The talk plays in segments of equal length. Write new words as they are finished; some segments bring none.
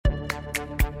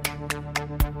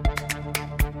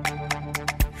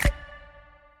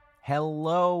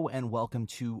Hello and welcome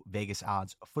to Vegas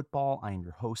Odds Football. I am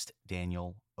your host,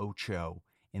 Daniel Ocho.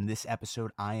 In this episode,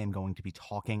 I am going to be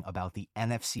talking about the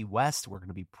NFC West. We're going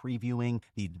to be previewing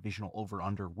the divisional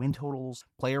over-under win totals,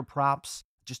 player props,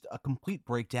 just a complete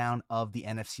breakdown of the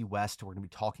NFC West. We're going to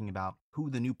be talking about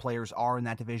who the new players are in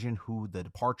that division, who the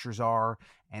departures are,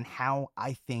 and how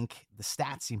I think the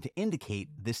stats seem to indicate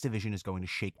this division is going to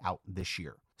shake out this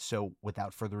year. So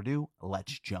without further ado,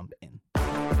 let's jump in.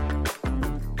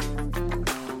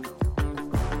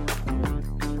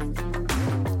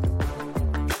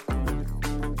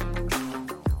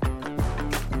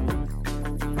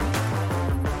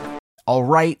 All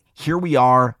right, here we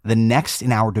are. The next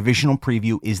in our divisional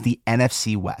preview is the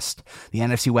NFC West. The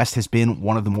NFC West has been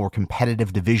one of the more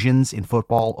competitive divisions in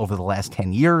football over the last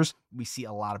 10 years. We see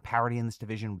a lot of parity in this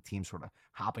division with teams sort of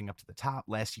hopping up to the top.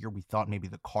 Last year, we thought maybe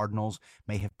the Cardinals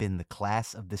may have been the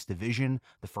class of this division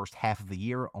the first half of the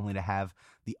year, only to have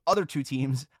the other two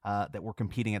teams that were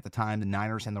competing at the time, the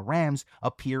Niners and the Rams,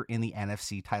 appear in the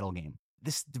NFC title game.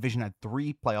 This division had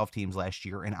 3 playoff teams last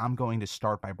year, and I'm going to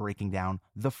start by breaking down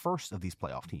the first of these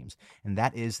playoff teams, and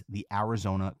that is the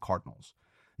Arizona Cardinals.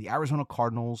 The Arizona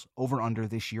Cardinals over-under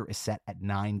this year is set at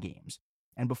 9 games.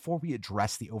 And before we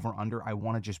address the over-under, I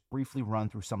want to just briefly run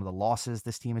through some of the losses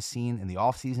this team has seen in the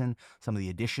offseason, some of the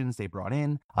additions they brought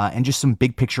in, and just some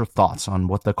big-picture thoughts on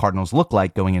what the Cardinals look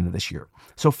like going into this year.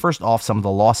 So first off, some of the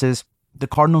losses. The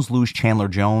Cardinals lose Chandler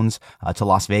Jones to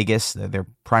Las Vegas, their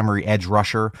primary edge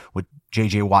rusher, with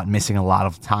J.J. Watt missing a lot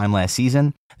of time last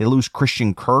season. They lose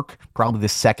Christian Kirk, probably the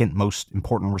second most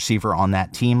important receiver on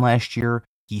that team last year.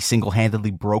 He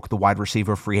single-handedly broke the wide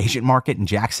receiver free agent market in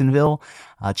Jacksonville.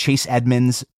 Chase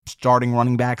Edmonds, starting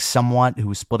running back somewhat, who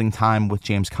was splitting time with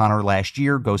James Conner last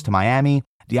year, goes to Miami.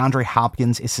 DeAndre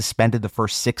Hopkins is suspended the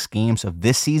first 6 games of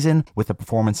this season with a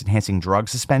performance-enhancing drug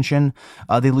suspension.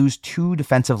 They lose 2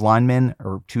 defensive linemen,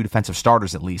 or 2 defensive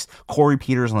starters at least, Corey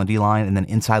Peters on the D-line and then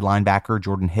inside linebacker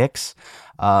Jordan Hicks.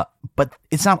 But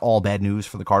it's not all bad news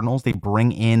for the Cardinals. They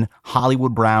bring in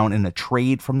Hollywood Brown in a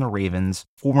trade from the Ravens,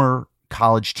 former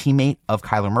college teammate of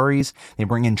Kyler Murray's. They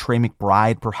bring in Trey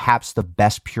McBride, perhaps the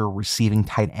best pure receiving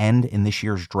tight end in this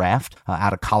year's draft,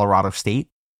 out of Colorado State.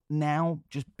 Now,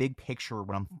 just big picture,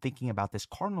 when I'm thinking about this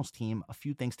Cardinals team, a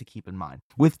few things to keep in mind.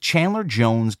 With Chandler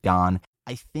Jones gone,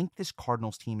 I think this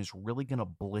Cardinals team is really going to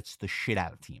blitz the shit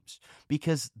out of teams,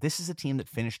 because this is a team that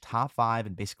finished top 5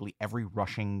 in basically every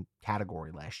rushing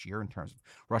category last year in terms of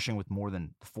rushing with more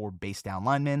than 4 base down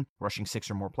linemen, rushing 6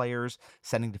 or more players,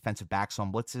 sending defensive backs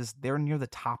on blitzes. They're near the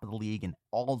top of the league in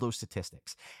all of those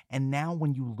statistics. And now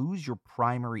when you lose your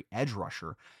primary edge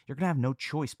rusher, you're going to have no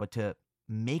choice but to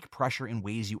make pressure in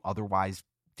ways you otherwise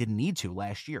didn't need to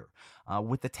last year.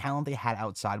 With the talent they had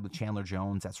outside with Chandler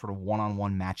Jones, that sort of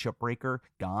one-on-one matchup breaker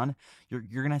gone,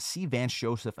 you're going to see Vance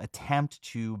Joseph attempt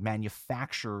to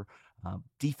manufacture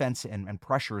defense and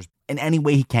pressures in any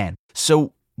way he can.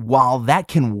 So while that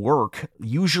can work,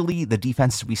 usually the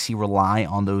defenses we see rely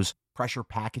on those pressure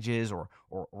packages or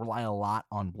rely a lot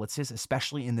on blitzes,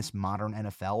 especially in this modern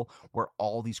NFL where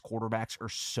all these quarterbacks are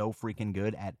so freaking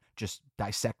good at just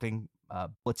dissecting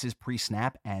blitzes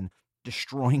pre-snap and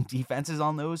destroying defenses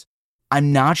on those.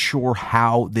 I'm not sure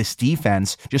how this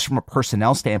defense, just from a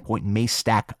personnel standpoint, may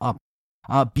stack up.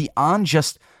 Beyond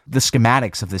just the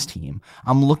schematics of this team,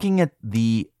 I'm looking at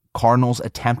the Cardinals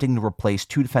attempting to replace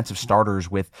 2 defensive starters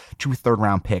with 2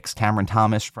 third-round picks, Cameron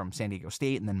Thomas from San Diego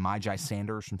State and then Myjai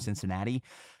Sanders from Cincinnati.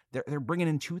 They're bringing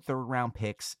in 2 third-round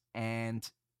picks, and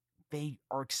they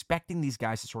are expecting these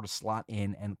guys to sort of slot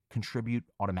in and contribute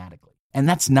automatically. And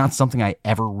that's not something I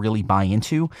ever really buy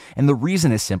into. And the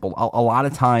reason is simple. A lot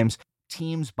of times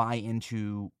teams buy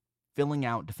into filling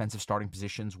out defensive starting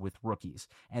positions with rookies,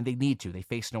 and they need to. They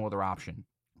face no other option.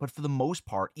 But for the most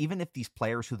part, even if these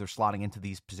players who they're slotting into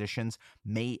these positions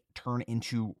may turn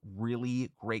into really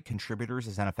great contributors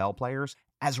as NFL players,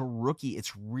 as a rookie,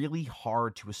 it's really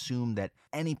hard to assume that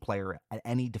any player at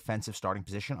any defensive starting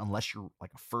position, unless you're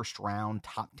like a first round,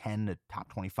 top 10 to top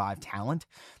 25 talent,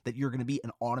 that you're going to be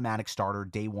an automatic starter,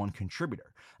 day one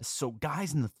contributor. So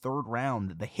guys in the 3rd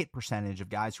round, the hit percentage of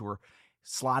guys who are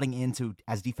slotting into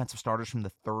as defensive starters from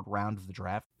the 3rd round of the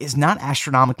draft is not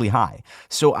astronomically high.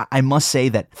 So I must say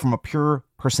that from a pure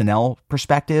personnel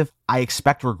perspective, I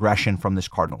expect regression from this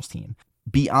Cardinals team.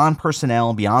 Beyond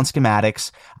personnel, beyond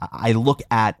schematics, I look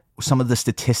at some of the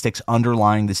statistics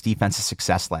underlying this defense's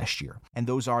success last year. And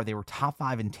those are, they were top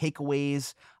 5 in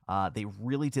takeaways. They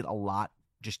really did a lot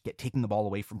just taking the ball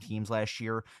away from teams last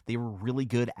year. They were really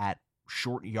good at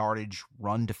short yardage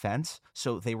run defense.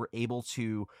 So they were able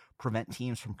to prevent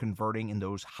teams from converting in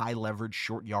those high leverage,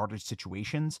 short yardage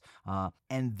situations.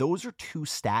 And those are two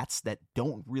stats that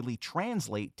don't really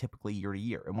translate typically year to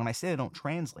year. And when I say they don't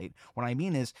translate, what I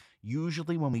mean is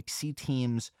usually when we see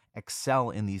teams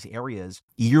excel in these areas,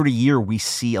 year to year, we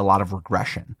see a lot of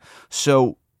regression.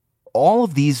 So all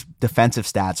of these defensive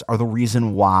stats are the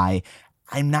reason why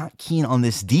I'm not keen on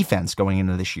this defense going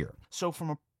into this year. So from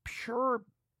a pure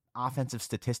offensive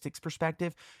statistics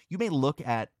perspective, you may look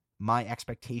at my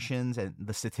expectations and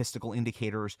the statistical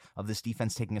indicators of this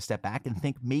defense taking a step back and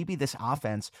think maybe this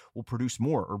offense will produce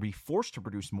more or be forced to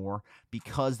produce more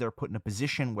because they're put in a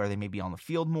position where they may be on the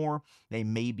field more. They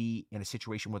may be in a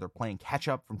situation where they're playing catch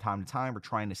up from time to time or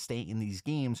trying to stay in these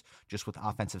games just with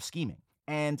offensive scheming.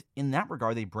 And in that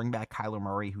regard, they bring back Kyler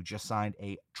Murray, who just signed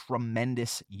a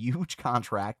tremendous, huge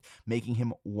contract, making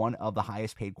him one of the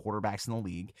highest paid quarterbacks in the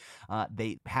league.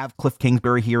 They have Cliff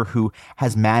Kingsbury here, who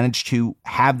has managed to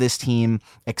have this team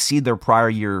exceed their prior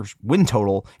year's win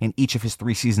total in each of his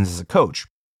 3 seasons as a coach.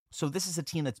 So this is a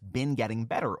team that's been getting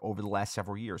better over the last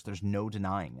several years. There's no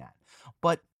denying that.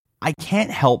 But I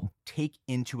can't help take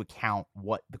into account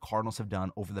what the Cardinals have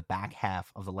done over the back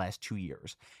half of the last 2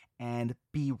 years and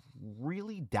be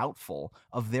really doubtful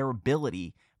of their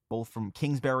ability, both from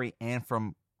Kingsbury and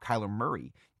from Kyler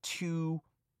Murray, to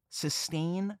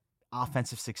sustain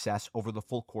offensive success over the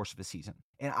full course of a season.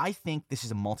 And I think this is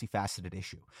a multifaceted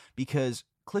issue because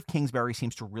Cliff Kingsbury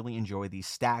seems to really enjoy these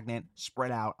stagnant,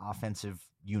 spread out offensive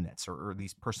units or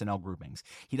these personnel groupings.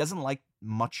 He doesn't like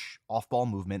much off-ball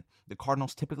movement. The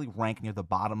Cardinals typically rank near the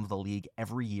bottom of the league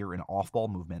every year in off-ball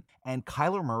movement. And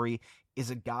Kyler Murray is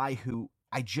a guy who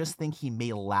I just think he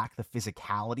may lack the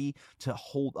physicality to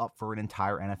hold up for an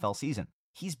entire NFL season.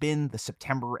 He's been the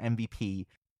September MVP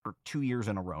for 2 years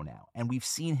in a row now, and we've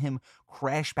seen him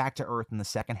crash back to earth in the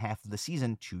second half of the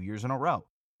season 2 years in a row.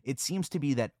 It seems to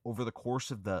be that over the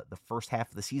course of the first half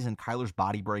of the season, Kyler's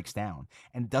body breaks down,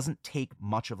 and it doesn't take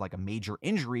much of like a major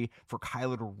injury for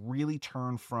Kyler to really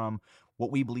turn from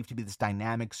what we believe to be this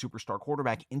dynamic superstar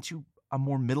quarterback into a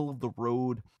more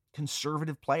middle-of-the-road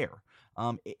conservative player.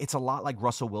 It's a lot like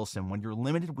Russell Wilson. When you're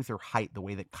limited with your height the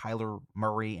way that Kyler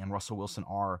Murray and Russell Wilson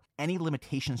are, any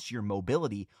limitations to your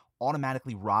mobility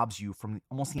automatically robs you from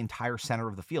almost the entire center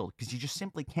of the field because you just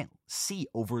simply can't see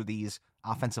over these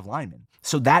offensive linemen.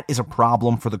 So that is a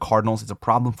problem for the Cardinals. It's a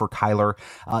problem for Kyler,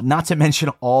 not to mention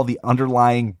all the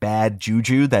underlying bad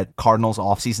juju that Cardinals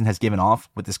offseason has given off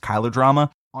with this Kyler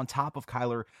drama. On top of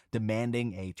Kyler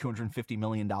demanding a $250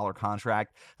 million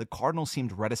contract, the Cardinals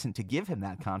seemed reticent to give him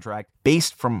that contract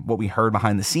based from what we heard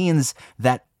behind the scenes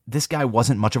that this guy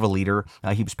wasn't much of a leader.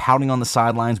 He was pouting on the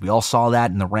sidelines. We all saw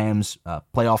that in the Rams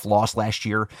playoff loss last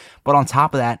year. But on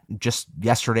top of that, just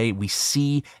yesterday, we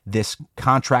see this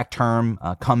contract term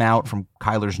come out from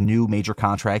Kyler's new major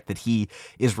contract that he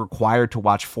is required to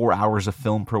watch 4 hours of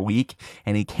film per week,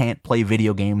 and he can't play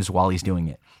video games while he's doing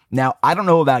it. Now, I don't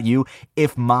know about you.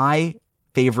 If my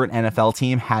favorite NFL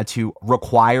team had to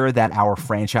require that our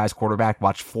franchise quarterback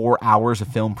watch 4 hours of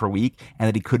film per week and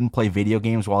that he couldn't play video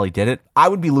games while he did it, I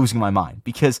would be losing my mind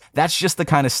because that's just the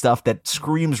kind of stuff that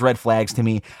screams red flags to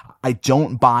me. I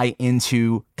don't buy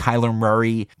into Kyler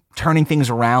Murray turning things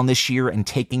around this year and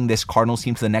taking this Cardinals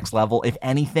team to the next level. If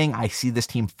anything, I see this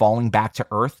team falling back to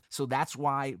earth. So that's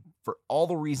why, for all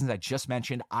the reasons I just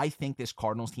mentioned, I think this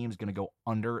Cardinals team is going to go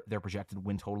under their projected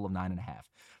win total of 9.5.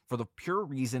 For the pure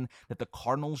reason that the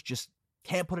Cardinals just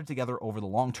can't put it together over the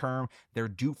long term. They're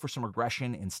due for some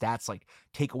regression in stats like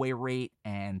takeaway rate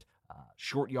and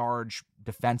short yardage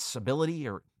defense ability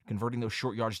or converting those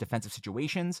short yardage defensive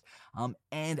situations.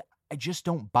 And I just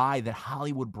don't buy that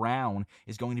Hollywood Brown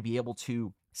is going to be able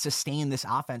to sustain this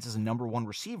offense as a number one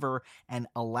receiver and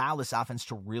allow this offense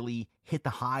to really hit the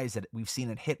highs that we've seen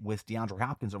it hit with DeAndre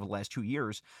Hopkins over the last 2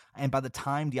 years. And by the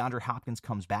time DeAndre Hopkins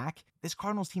comes back, this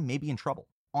Cardinals team may be in trouble.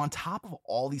 On top of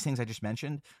all these things I just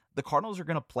mentioned, the Cardinals are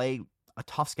going to play a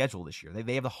tough schedule this year.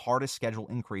 They have the hardest schedule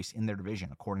increase in their division,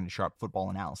 according to Sharp Football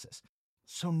Analysis.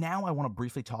 So now I want to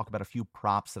briefly talk about a few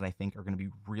props that I think are going to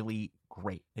be really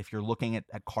great if you're looking at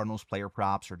Cardinals player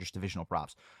props or just divisional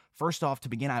props. First off, to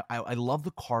begin, I love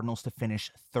the Cardinals to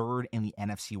finish third in the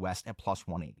NFC West at plus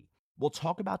 180. We'll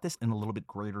talk about this in a little bit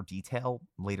greater detail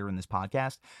later in this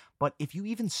podcast, but if you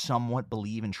even somewhat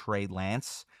believe in Trey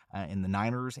Lance in the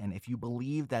Niners, and if you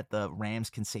believe that the Rams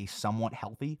can stay somewhat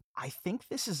healthy, I think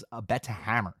this is a bet to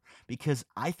hammer because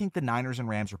I think the Niners and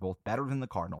Rams are both better than the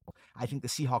Cardinals. I think the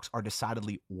Seahawks are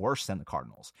decidedly worse than the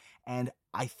Cardinals, and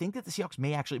I think that the Seahawks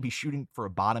may actually be shooting for a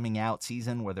bottoming out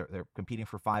season where they're competing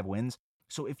for 5 wins.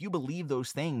 So if you believe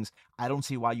those things, I don't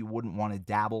see why you wouldn't want to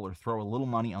dabble or throw a little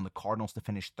money on the Cardinals to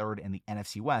finish third in the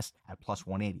NFC West at plus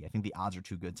 180. I think the odds are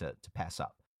too good to pass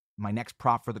up. My next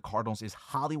prop for the Cardinals is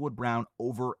Hollywood Brown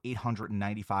over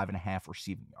 895.5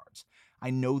 receiving yards.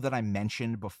 I know that I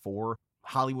mentioned before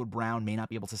Hollywood Brown may not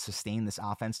be able to sustain this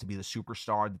offense to be the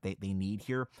superstar that they need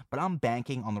here, but I'm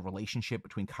banking on the relationship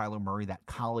between Kyler Murray, that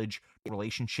college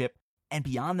relationship. And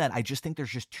beyond that, I just think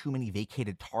there's just too many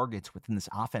vacated targets within this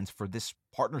offense for this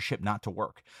partnership not to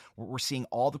work. We're seeing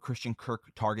all the Christian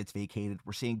Kirk targets vacated.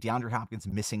 We're seeing DeAndre Hopkins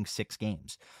missing 6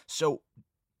 games. So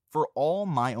for all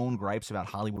my own gripes about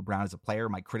Hollywood Brown as a player,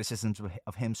 my criticisms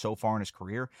of him so far in his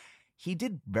career, he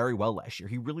did very well last year.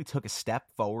 He really took a step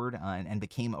forward and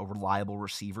became a reliable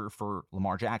receiver for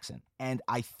Lamar Jackson. And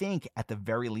I think at the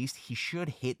very least, he should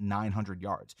hit 900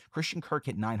 yards. Christian Kirk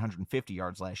hit 950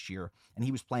 yards last year, and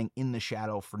he was playing in the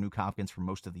shadow for Nuke Hopkins for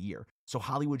most of the year. So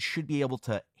Hollywood should be able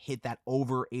to hit that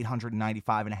over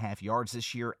 895.5 yards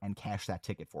this year and cash that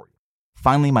ticket for you.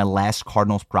 Finally, my last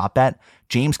Cardinals prop bet,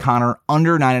 James Conner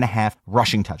under 9.5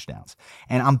 rushing touchdowns.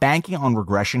 And I'm banking on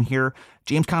regression here.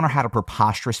 James Conner had a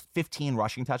preposterous 15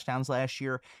 rushing touchdowns last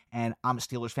year, and I'm a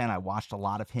Steelers fan. I watched a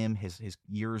lot of him, his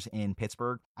years in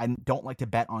Pittsburgh. I don't like to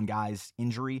bet on guys'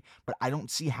 injury, but I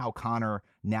don't see how Conner,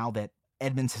 now that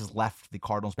Edmonds has left the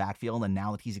Cardinals backfield and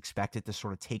now that he's expected to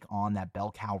sort of take on that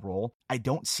bell cow role, I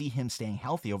don't see him staying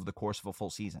healthy over the course of a full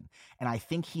season. And I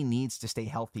think he needs to stay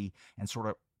healthy and sort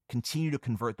of continue to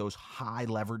convert those high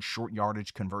leverage, short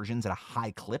yardage conversions at a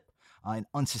high clip, an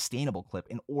unsustainable clip,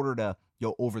 in order to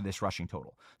go over this rushing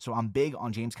total. So I'm big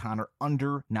on James Conner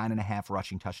under 9.5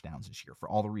 rushing touchdowns this year for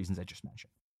all the reasons I just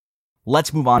mentioned.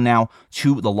 Let's move on now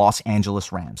to the Los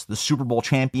Angeles Rams, the Super Bowl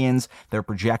champions. Their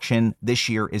projection this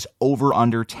year is over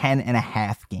under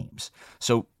 10.5 games.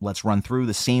 So let's run through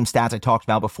the same stats I talked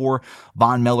about before.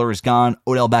 Von Miller is gone.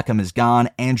 Odell Beckham is gone.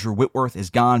 Andrew Whitworth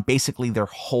is gone. Basically, their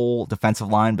whole defensive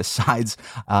line besides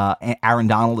Aaron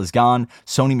Donald is gone.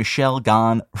 Sony Michel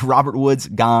gone. Robert Woods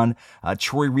gone.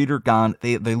 Troy Reader gone.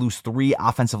 They lose 3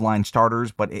 offensive line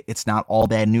starters, but it's not all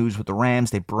bad news with the Rams.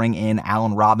 They bring in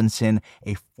Allen Robinson,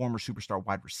 a former superstar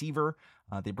wide receiver.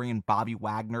 They bring in Bobby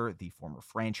Wagner, the former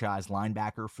franchise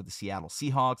linebacker for the Seattle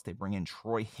Seahawks. They bring in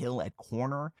Troy Hill at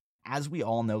corner. As we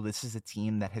all know, this is a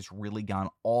team that has really gone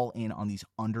all in on these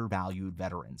undervalued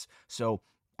veterans. So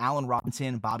Allen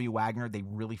Robinson, Bobby Wagner, they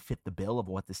really fit the bill of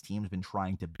what this team has been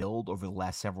trying to build over the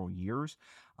last several years.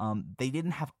 They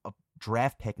didn't have a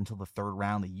draft pick until the 3rd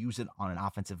round. They used it on an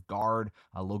offensive guard,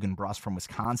 Logan Bruss from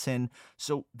Wisconsin.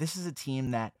 So this is a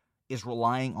team that is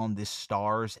relying on this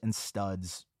stars and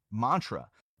studs mantra.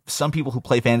 Some people who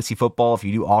play fantasy football, if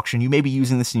you do auction, you may be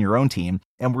using this in your own team.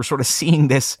 And we're sort of seeing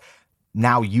this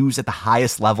now used at the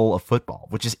highest level of football,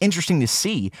 which is interesting to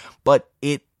see, but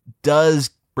it does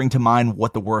bring to mind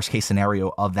what the worst case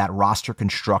scenario of that roster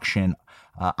construction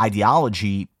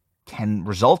ideology can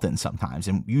result in sometimes.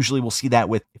 And usually we'll see that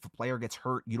with, if a player gets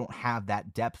hurt, you don't have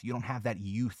that depth, you don't have that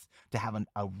youth to have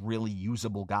a really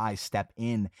usable guy step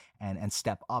in and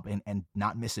step up and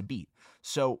not miss a beat.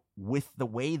 So with the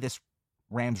way this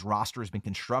Rams roster has been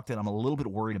constructed, I'm a little bit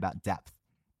worried about depth.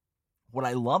 What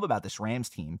I love about this Rams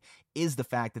team is the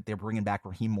fact that they're bringing back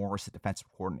Raheem Morris, the defensive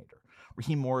coordinator.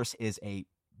 Raheem Morris is a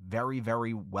very,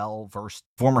 very well-versed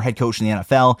former head coach in the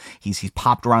NFL. He's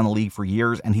popped around the league for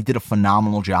years, and he did a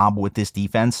phenomenal job with this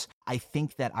defense. I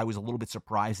think that I was a little bit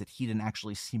surprised that he didn't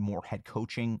actually see more head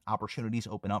coaching opportunities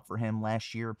open up for him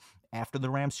last year after the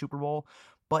Rams Super Bowl.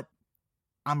 But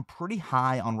I'm pretty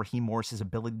high on Raheem Morris's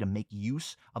ability to make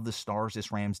use of the stars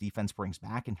this Rams defense brings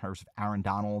back in terms of Aaron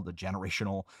Donald, the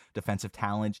generational defensive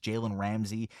talent, Jalen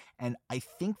Ramsey. And I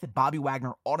think that Bobby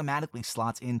Wagner automatically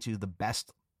slots into the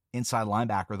best inside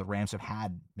linebacker the Rams have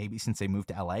had maybe since they moved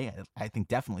to LA. I think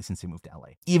definitely since they moved to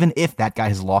LA, even if that guy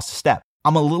has lost a step.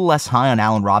 I'm a little less high on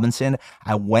Allen Robinson.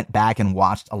 I went back and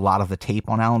watched a lot of the tape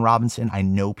on Allen Robinson. I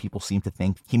know people seem to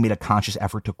think he made a conscious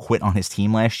effort to quit on his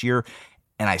team last year,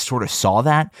 and I sort of saw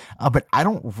that, but I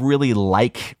don't really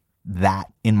like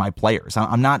that in my players.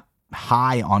 I'm not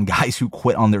high on guys who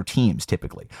quit on their teams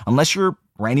typically, unless you're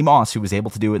Randy Moss, who was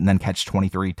able to do it and then catch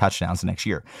 23 touchdowns the next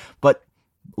year. But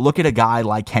look at a guy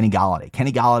like Kenny Golladay.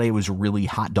 Kenny Golladay was really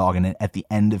hot dogging it at the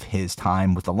end of his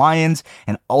time with the Lions,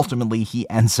 and ultimately he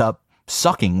ends up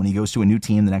sucking when he goes to a new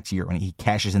team the next year when he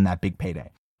cashes in that big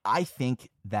payday. I think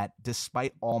that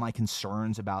despite all my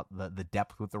concerns about the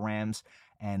depth with the Rams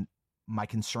and my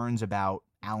concerns about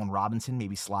Allen Robinson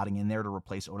maybe slotting in there to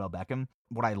replace Odell Beckham,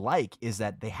 what I like is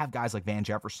that they have guys like Van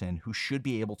Jefferson who should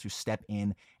be able to step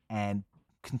in and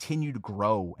continue to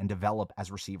grow and develop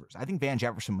as receivers. I think Van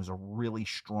Jefferson was a really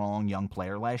strong young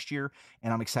player last year,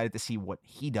 and I'm excited to see what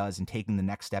he does in taking the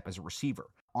next step as a receiver.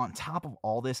 On top of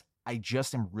all this, I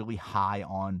just am really high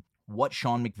on what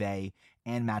Sean McVay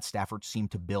and Matt Stafford seem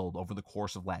to build over the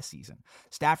course of last season.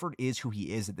 Stafford is who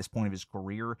he is at this point of his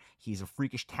career. He's a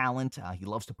freakish talent. He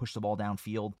loves to push the ball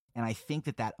downfield. And I think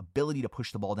that ability to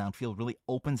push the ball downfield really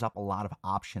opens up a lot of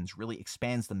options, really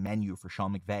expands the menu for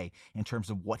Sean McVay in terms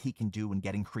of what he can do in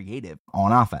getting creative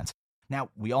on offense. Now,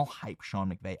 we all hype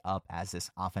Sean McVay up as this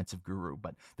offensive guru,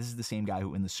 but this is the same guy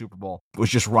who in the Super Bowl was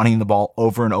just running the ball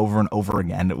over and over and over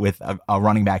again with a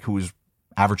running back who was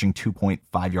averaging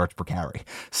 2.5 yards per carry.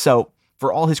 So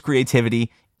for all his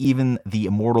creativity, even the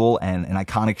immortal and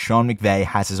iconic Sean McVay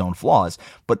has his own flaws.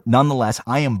 But nonetheless,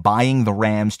 I am buying the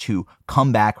Rams to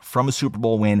come back from a Super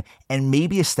Bowl win and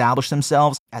maybe establish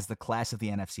themselves as the class of the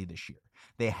NFC this year.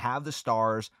 They have the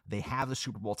stars. They have the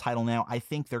Super Bowl title now. I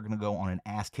think they're going to go on an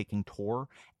ass-kicking tour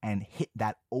and hit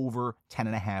that over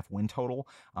 10.5 win total.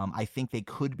 I think they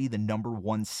could be the number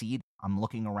 1 seed. I'm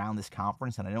looking around this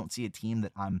conference, and I don't see a team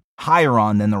that I'm higher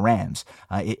on than the Rams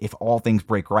if all things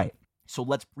break right. So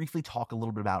let's briefly talk a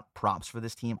little bit about props for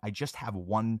this team. I just have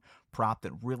one prop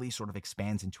that really sort of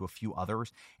expands into a few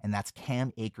others, and that's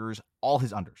Cam Akers, all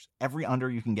his unders. Every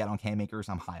under you can get on Cam Akers,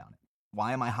 I'm high on it.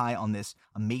 Why am I high on this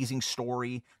amazing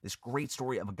story, this great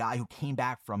story of a guy who came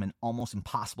back from an almost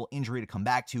impossible injury to come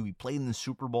back to? He played in the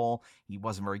Super Bowl. He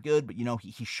wasn't very good, but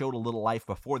he showed a little life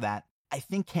before that. I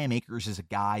think Cam Akers is a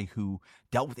guy who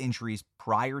dealt with injuries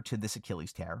prior to this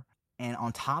Achilles tear. And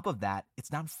on top of that,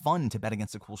 it's not fun to bet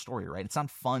against a cool story, right? It's not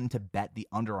fun to bet the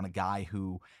under on a guy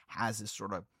who has this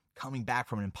sort of coming back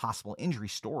from an impossible injury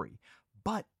story.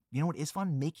 But you know what is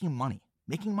fun? Making money.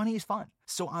 Making money is fun.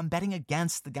 So I'm betting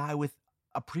against the guy with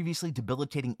a previously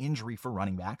debilitating injury for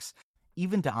running backs.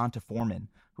 Even D'Onta Foreman,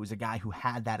 who's a guy who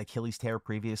had that Achilles tear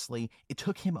previously, it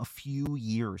took him a few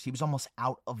years. He was almost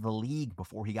out of the league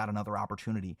before he got another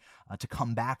opportunity to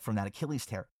come back from that Achilles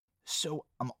tear. So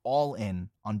I'm all in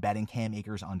on betting Cam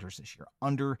Akers unders this year.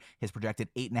 Under his projected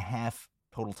 8.5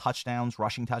 total touchdowns,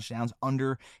 rushing touchdowns,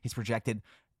 under his projected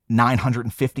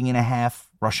 950.5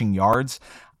 rushing yards.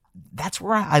 That's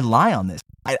where I lie on this.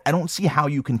 I don't see how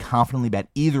you can confidently bet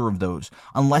either of those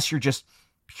unless you're just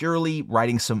purely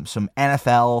writing some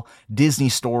NFL, Disney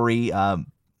story,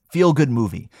 feel-good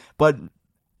movie. But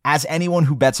as anyone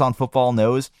who bets on football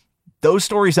knows, those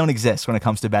stories don't exist when it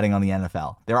comes to betting on the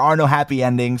NFL. There are no happy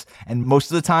endings, and most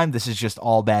of the time, this is just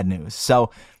all bad news.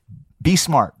 So be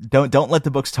smart. Don't let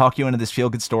the books talk you into this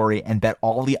feel-good story and bet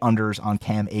all the unders on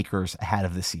Cam Akers ahead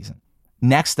of this season.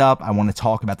 Next up, I want to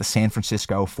talk about the San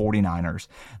Francisco 49ers.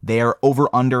 Their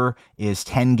over-under is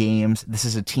 10 games. This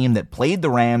is a team that played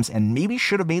the Rams and maybe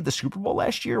should have made the Super Bowl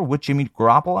last year with Jimmy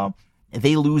Garoppolo.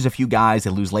 They lose a few guys. They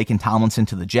lose Laken Tomlinson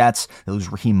to the Jets. They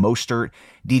lose Raheem Mostert,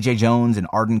 DJ Jones, and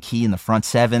Arden Key in the front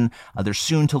seven. They're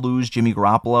soon to lose Jimmy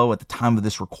Garoppolo. At the time of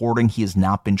this recording, he has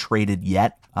not been traded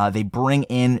yet. They bring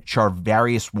in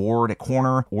Charvarius Ward at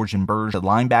corner, Orjan Burge at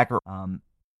linebacker.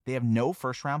 They have no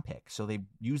first-round pick, so they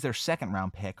use their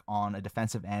second-round pick on a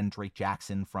defensive end, Drake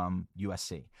Jackson from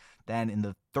USC. Then in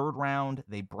the third round,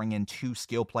 they bring in 2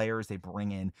 skill players. They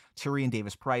bring in Tyrion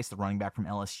Davis-Price, the running back from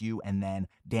LSU, and then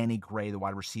Danny Gray, the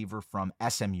wide receiver from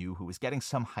SMU, who is getting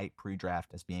some hype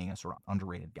pre-draft as being a sort of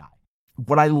underrated guy.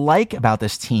 What I like about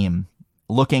this team,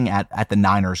 looking at the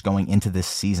Niners going into this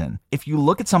season, if you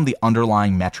look at some of the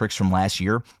underlying metrics from last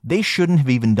year, they shouldn't have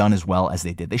even done as well as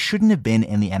they did. They shouldn't have been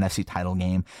in the NFC title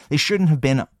game. They shouldn't have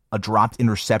been a dropped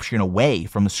interception away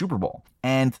from the Super Bowl.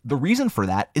 And the reason for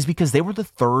that is because they were the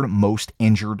 3rd most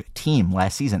injured team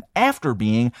last season, after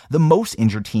being the most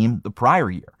injured team the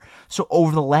prior year. So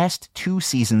over the last 2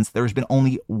 seasons, there's been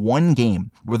only 1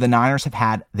 game where the Niners have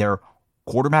had their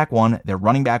quarterback 1, their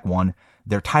running back 1,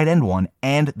 their tight end 1,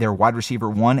 and their wide receiver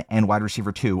 1 and wide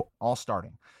receiver 2 all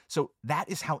starting. So that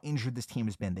is how injured this team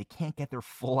has been. They can't get their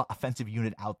full offensive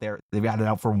unit out there. They've got it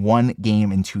out for 1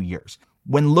 game in 2 years.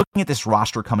 When looking at this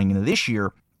roster coming into this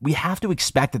year, we have to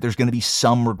expect that there's going to be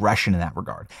some regression in that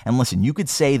regard. And listen, you could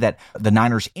say that the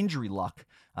Niners' injury luck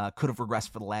could have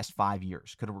regressed for the last 5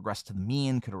 years, could have regressed to the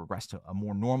mean, could have regressed to a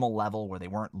more normal level where they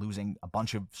weren't losing a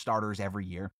bunch of starters every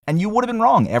year. And you would have been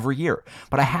wrong every year.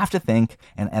 But I have to think,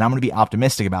 and I'm going to be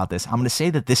optimistic about this, I'm going to say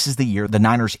that this is the year the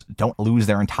Niners don't lose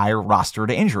their entire roster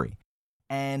to injury.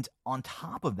 And on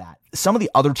top of that, some of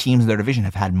the other teams in their division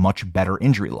have had much better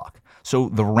injury luck. So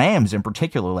the Rams in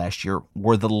particular last year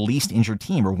were the least injured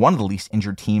team, or one of the least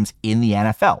injured teams in the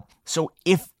NFL. So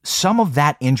if some of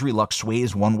that injury luck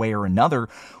sways one way or another,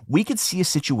 we could see a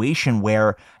situation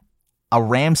where a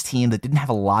Rams team that didn't have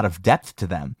a lot of depth to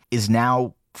them is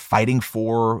now fighting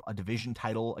for a division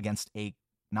title against a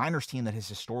Niners team that has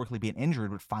historically been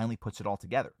injured, but finally puts it all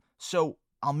together. So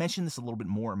I'll mention this a little bit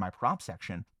more in my prop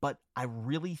section, but I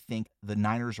really think the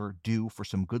Niners are due for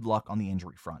some good luck on the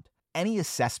injury front. Any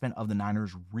assessment of the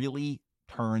Niners really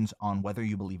turns on whether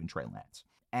you believe in Trey Lance.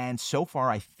 And so far,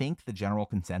 I think the general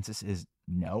consensus is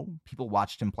no. People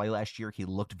watched him play last year. He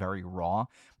looked very raw,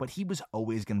 but he was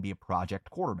always going to be a project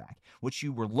quarterback. What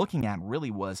you were looking at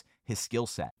really was his skill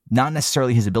set, not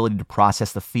necessarily his ability to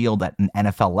process the field at an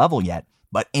NFL level yet,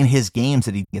 but in his games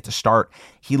that he get to start,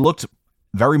 he looked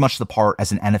very much the part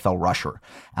as an NFL rusher.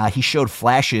 He showed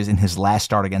flashes in his last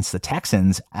start against the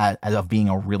Texans of being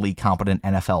a really competent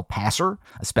NFL passer,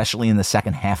 especially in the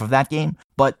second half of that game.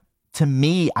 But to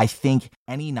me, I think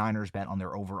any Niners bet on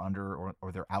their over-under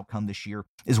or their outcome this year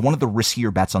is one of the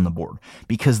riskier bets on the board,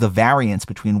 because the variance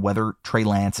between whether Trey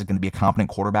Lance is going to be a competent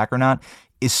quarterback or not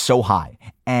is so high.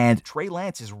 And Trey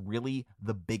Lance is really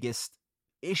the biggest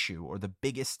issue or the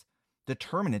biggest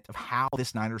determinant of how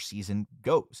this Niners season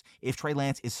goes. If Trey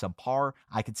Lance is subpar,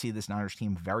 I could see this Niners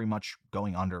team very much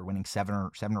going under, winning seven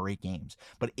or eight games.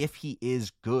 But if he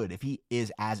is good, if he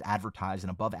is as advertised, an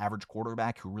above average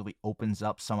quarterback who really opens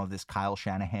up some of this Kyle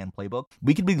Shanahan playbook,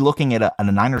 we could be looking at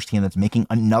a Niners team that's making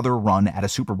another run at a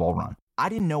Super Bowl run. I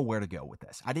didn't know where to go with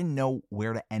this. I didn't know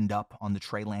where to end up on the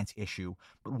Trey Lance issue.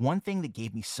 But one thing that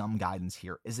gave me some guidance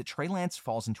here is that Trey Lance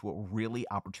falls into a really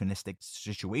opportunistic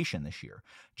situation this year,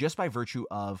 just by virtue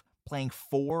of playing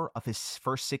 4 of his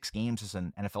first 6 games as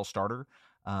an NFL starter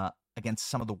against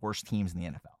some of the worst teams in the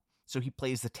NFL. So he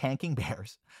plays the tanking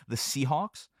Bears, the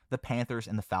Seahawks, the Panthers,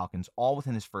 and the Falcons, all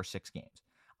within his first 6 games.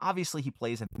 Obviously, he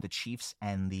plays the Chiefs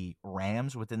and the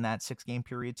Rams within that 6-game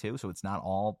period too, so it's not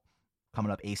all coming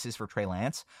up aces for Trey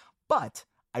Lance. But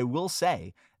I will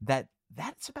say that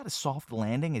that's about as soft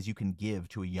landing as you can give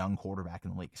to a young quarterback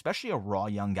in the league, especially a raw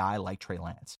young guy like Trey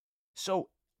Lance. So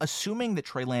assuming that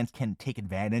Trey Lance can take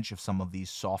advantage of some of these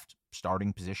soft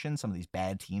starting positions, some of these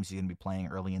bad teams he's going to be playing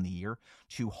early in the year,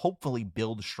 to hopefully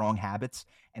build strong habits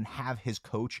and have his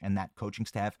coach and that coaching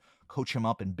staff coach him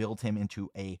up and build him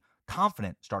into a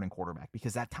confident starting quarterback,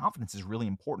 because that confidence is really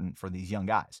important for these young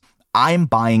guys. I'm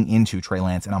buying into Trey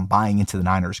Lance, and I'm buying into the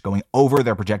Niners going over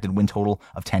their projected win total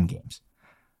of 10 games.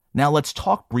 Now let's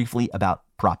talk briefly about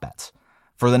prop bets.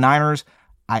 For the Niners,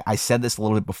 I said this a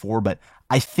little bit before, but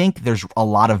I think there's a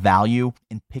lot of value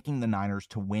in picking the Niners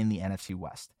to win the NFC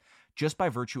West, just by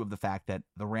virtue of the fact that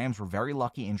the Rams were very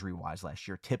lucky injury-wise last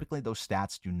year. Typically, those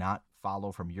stats do not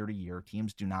follow from year to year.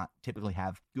 Teams do not typically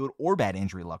have good or bad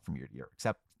injury luck from year to year,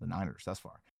 except the Niners thus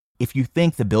far. If you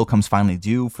think the bill comes finally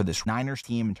due for this Niners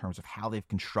team in terms of how they've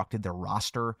constructed their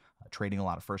roster, trading a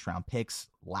lot of first-round picks,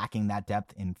 lacking that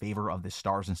depth in favor of this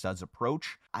stars and studs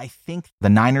approach, I think the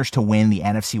Niners to win the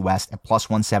NFC West at plus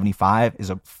 175 is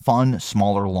a fun,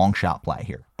 smaller, long shot play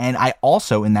here. And I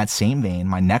also, in that same vein,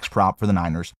 my next prop for the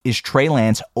Niners is Trey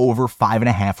Lance over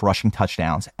 5.5 rushing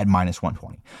touchdowns at minus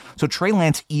 120. So Trey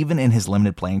Lance, even in his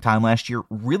limited playing time last year,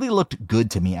 really looked good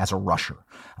to me as a rusher.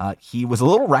 He was a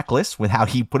little reckless with how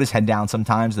he put his head down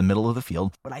sometimes in the middle of the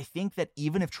field, but I think that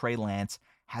even if Trey Lance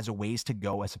has a ways to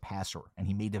go as a passer, and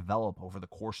he may develop over the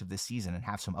course of this season and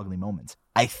have some ugly moments,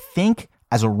 I think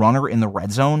as a runner in the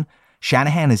red zone,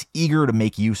 Shanahan is eager to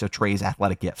make use of Trey's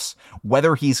athletic gifts.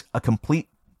 Whether he's a complete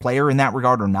player in that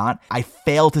regard or not, I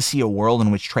fail to see a world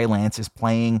in which Trey Lance is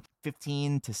playing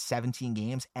 15 to 17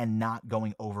 games and not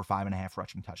going over 5.5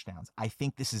 rushing touchdowns. I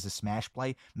think this is a smash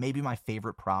play, maybe my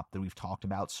favorite prop that we've talked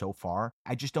about so far.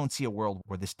 I just don't see a world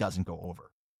where this doesn't go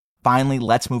over. Finally,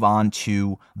 let's move on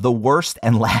to the worst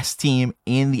and last team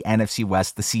in the NFC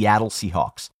West, the Seattle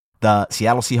Seahawks. The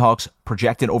Seattle Seahawks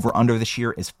projected over-under this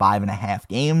year is 5.5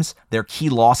 games. Their key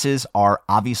losses are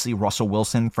obviously Russell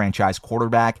Wilson, franchise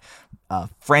quarterback,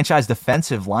 franchise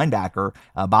defensive linebacker,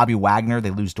 Bobby Wagner.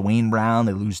 They lose Dwayne Brown.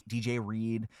 They lose DJ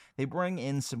Reed. They bring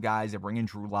in some guys. They bring in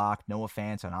Drew Lock, Noah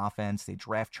Fant on offense. They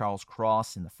draft Charles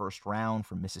Cross in the first round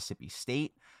from Mississippi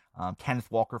State. Kenneth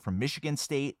Walker from Michigan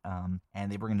State,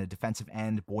 and they bring in a defensive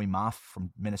end, Boy Moff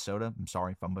from Minnesota. I'm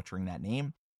sorry if I'm butchering that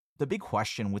name. The big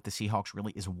question with the Seahawks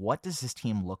really is, what does this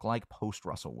team look like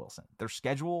post-Russell Wilson? Their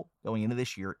schedule going into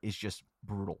this year is just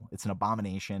brutal. It's an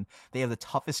abomination. They have the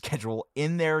toughest schedule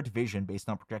in their division based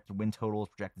on projected win totals,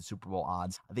 projected Super Bowl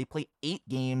odds. They play 8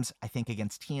 games, I think,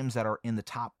 against teams that are in the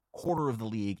top quarter of the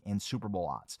league in Super Bowl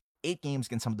odds. 8 games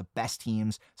against some of the best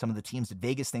teams, some of the teams that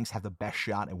Vegas thinks have the best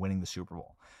shot at winning the Super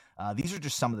Bowl. These are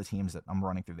just some of the teams that I'm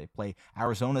running through. They play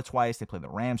Arizona twice, they play the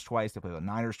Rams twice, they play the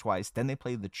Niners twice, then they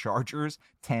play the Chargers,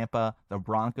 Tampa, the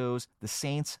Broncos, the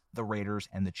Saints, the Raiders,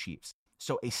 and the Chiefs.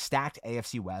 So a stacked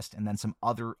AFC West, and then some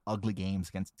other ugly games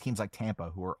against teams like Tampa,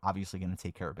 who are obviously going to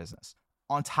take care of business.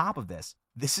 On top of this,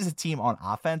 this is a team on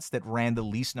offense that ran the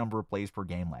least number of plays per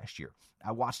game last year.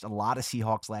 I watched a lot of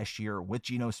Seahawks last year with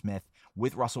Geno Smith,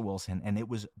 with Russell Wilson, and it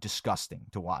was disgusting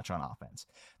to watch on offense.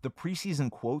 The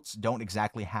preseason quotes don't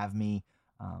exactly have me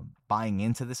buying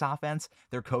into this offense.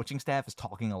 Their coaching staff is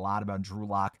talking a lot about Drew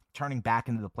Lock turning back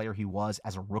into the player he was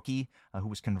as a rookie, who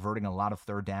was converting a lot of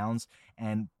third downs.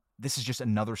 And this is just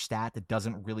another stat that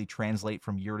doesn't really translate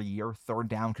from year to year. Third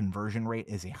down conversion rate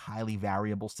is a highly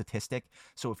variable statistic.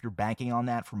 So if you're banking on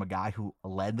that from a guy who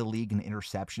led the league in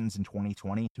interceptions in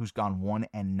 2020, who's gone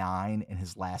 1-9 in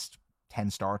his last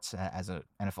 10 starts as an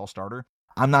NFL starter,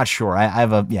 I'm not sure. I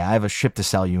have a ship to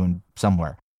sell you in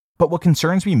somewhere. But what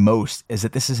concerns me most is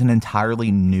that this is an entirely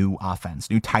new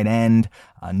offense, new tight end,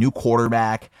 new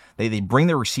quarterback. They bring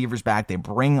their receivers back. They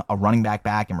bring a running back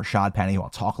back in Rashad Penny. I'll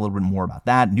talk a little bit more about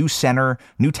that. New center,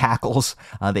 new tackles.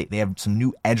 They have some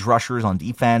new edge rushers on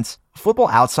defense. Football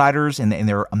Outsiders in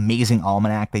their amazing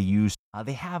almanac they used,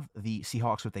 they have the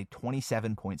Seahawks with a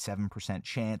 27.7%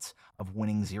 chance of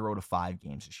winning 0-5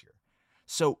 games this year.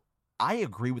 So I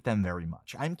agree with them very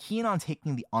much. I'm keen on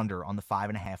taking the under on the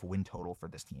 5.5 win total for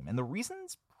this team. And the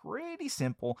reason's pretty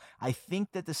simple. I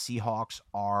think that the Seahawks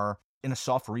are in a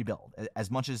soft rebuild.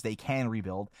 As much as they can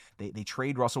rebuild, they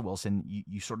trade Russell Wilson.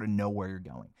 You sort of know where you're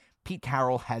going. Pete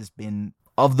Carroll has been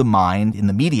of the mind, in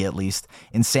the media at least,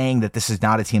 in saying that this is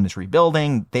not a team that's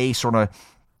rebuilding. They sort of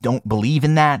don't believe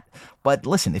in that. But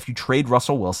listen, if you trade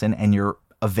Russell Wilson and you're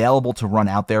available to run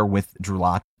out there with Drew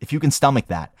Lock, if you can stomach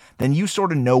that, then you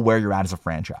sort of know where you're at as a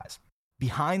franchise.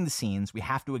 Behind the scenes, we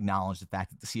have to acknowledge the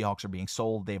fact that the Seahawks are being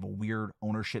sold. They have a weird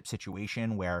ownership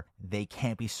situation where they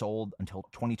can't be sold until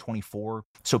 2024.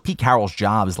 So Pete Carroll's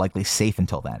job is likely safe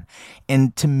until then.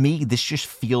 And to me, this just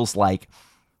feels like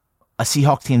a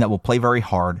Seahawks team that will play very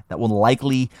hard, that will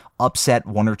likely upset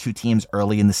one or two teams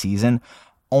early in the season,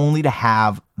 only to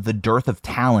have the dearth of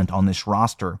talent on this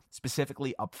roster,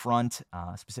 specifically up front,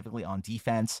 specifically on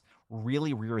defense,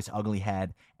 really rear its ugly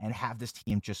head and have this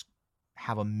team just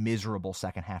have a miserable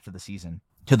second half of the season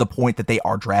to the point that they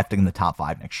are drafting in the top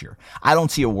 5 next year. I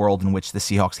don't see a world in which the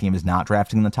Seahawks team is not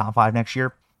drafting in the top 5 next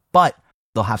year, but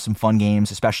they'll have some fun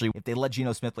games, especially if they let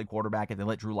Geno Smith play quarterback, if they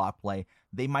let Drew Lock play.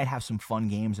 They might have some fun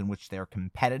games in which they're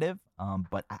competitive,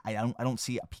 but I don't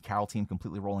see a Pete Carroll team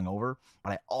completely rolling over,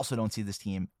 but I also don't see this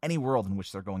team any world in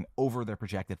which they're going over their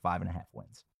projected 5.5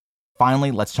 wins.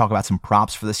 Finally, let's talk about some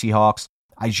props for the Seahawks.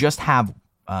 I just have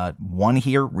one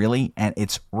here, really, and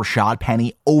it's Rashad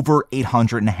Penny over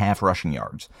 800.5 rushing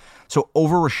yards. So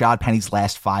over Rashad Penny's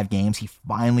last 5 games, he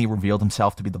finally revealed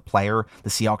himself to be the player the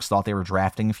Seahawks thought they were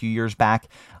drafting a few years back.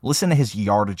 Listen to his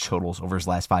yardage totals over his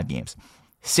last 5 games.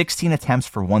 16 attempts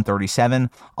for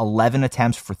 137, 11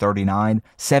 attempts for 39,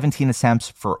 17 attempts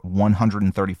for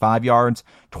 135 yards,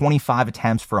 25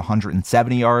 attempts for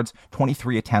 170 yards,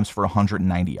 23 attempts for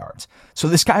 190 yards. So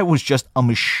this guy was just a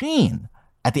machine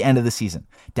at the end of the season,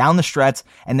 down the stretch,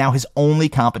 and now his only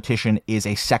competition is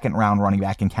a second-round running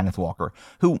back in Kenneth Walker,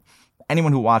 who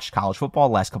anyone who watched college football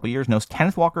the last couple of years knows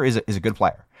Kenneth Walker is a good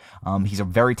player. He's a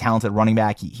very talented running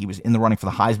back. He was in the running for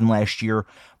the Heisman last year.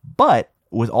 But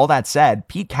with all that said,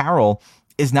 Pete Carroll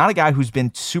is not a guy who's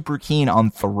been super keen on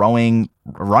throwing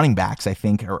running backs, I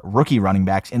think, or rookie running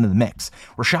backs into the mix.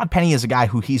 Rashad Penny is a guy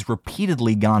who he's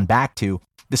repeatedly gone back to,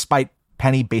 despite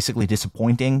Penny basically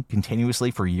disappointing continuously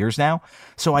for years now.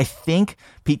 So I think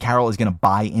Pete Carroll is going to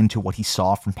buy into what he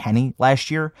saw from Penny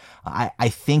last year. I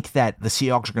think that the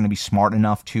Seahawks are going to be smart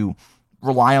enough to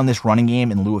rely on this running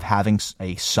game in lieu of having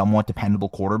a somewhat dependable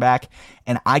quarterback.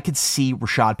 And I could see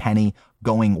Rashad Penny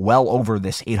going well over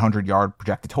this 800-yard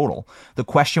projected total. The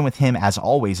question with him, as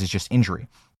always, is just injury.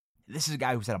 This is a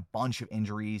guy who's had a bunch of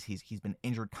injuries. He's been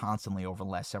injured constantly over the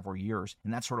last several years,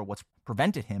 and that's sort of what's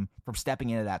prevented him from stepping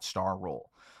into that star role.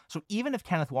 So even if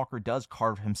Kenneth Walker does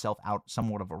carve himself out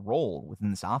somewhat of a role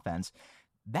within this offense,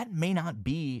 that may not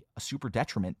be a super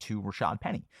detriment to Rashad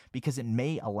Penny, because it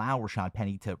may allow Rashad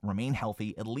Penny to remain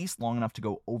healthy at least long enough to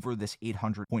go over this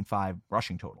 800.5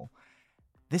 rushing total.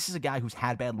 This is a guy who's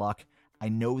had bad luck. I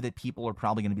know that people are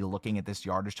probably going to be looking at this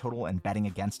yardage total and betting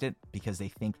against it because they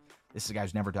think this is a guy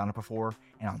who's never done it before.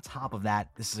 And on top of that,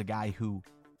 this is a guy who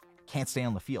can't stay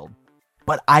on the field.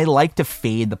 But I like to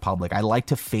fade the public. I like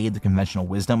to fade the conventional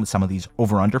wisdom with some of these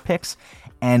over-under picks.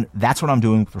 And that's what I'm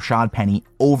doing with Rashad Penny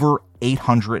over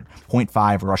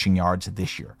 800.5 rushing yards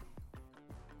this year.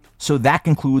 So that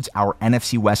concludes our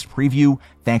NFC West preview.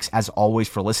 Thanks as always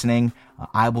for listening.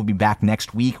 I will be back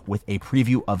next week with a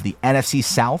preview of the NFC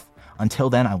South.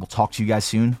 Until then, I will talk to you guys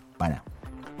soon. Bye now.